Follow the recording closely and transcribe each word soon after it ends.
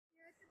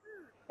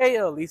Hey,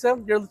 Lisa,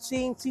 you're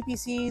seeing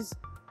CPC's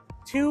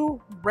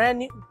two brand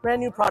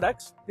new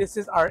products. This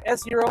is our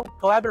S0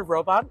 collaborative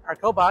robot, our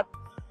cobot.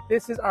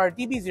 This is our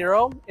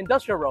DB0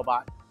 industrial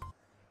robot.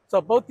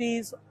 So both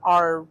these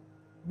are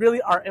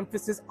really our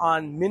emphasis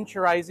on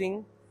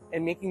miniaturizing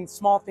and making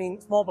small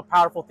but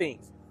powerful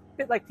things, a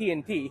bit like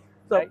TNT.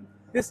 So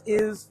this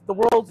is the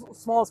world's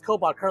smallest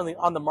cobot currently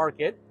on the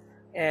market,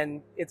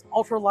 and it's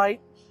ultralight,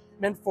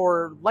 meant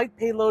for light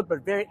payload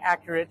but very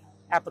accurate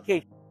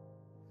application.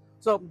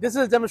 So this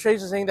is a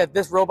demonstration saying that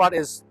this robot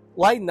is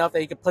light enough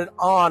that you can put it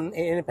on an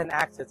independent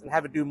axis and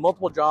have it do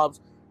multiple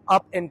jobs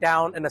up and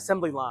down an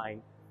assembly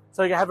line.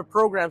 So you can have a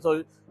program,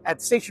 so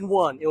at station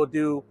 1 it will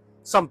do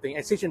something,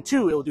 at station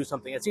 2 it will do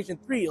something, at station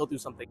 3 it will do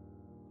something.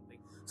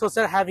 So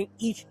instead of having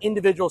each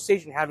individual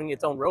station having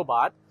its own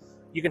robot,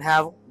 you can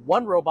have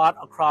one robot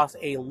across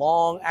a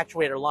long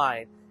actuator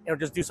line and it'll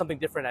just do something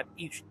different at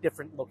each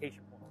different location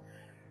point.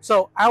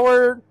 So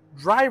our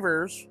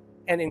drivers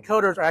and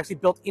encoders are actually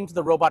built into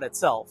the robot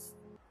itself.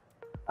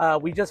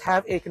 We just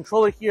have a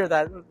controller here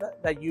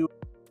that you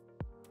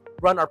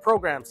run our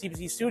program,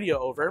 CPC Studio,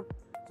 over,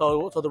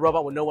 so the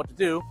robot will know what to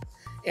do.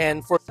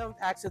 And for 7th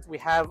axis, we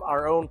have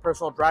our own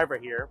personal driver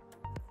here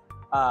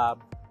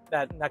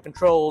that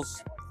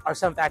controls our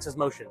 7th axis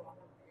motion.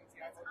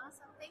 That's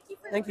awesome. Thank you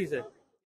for Thank you, sir.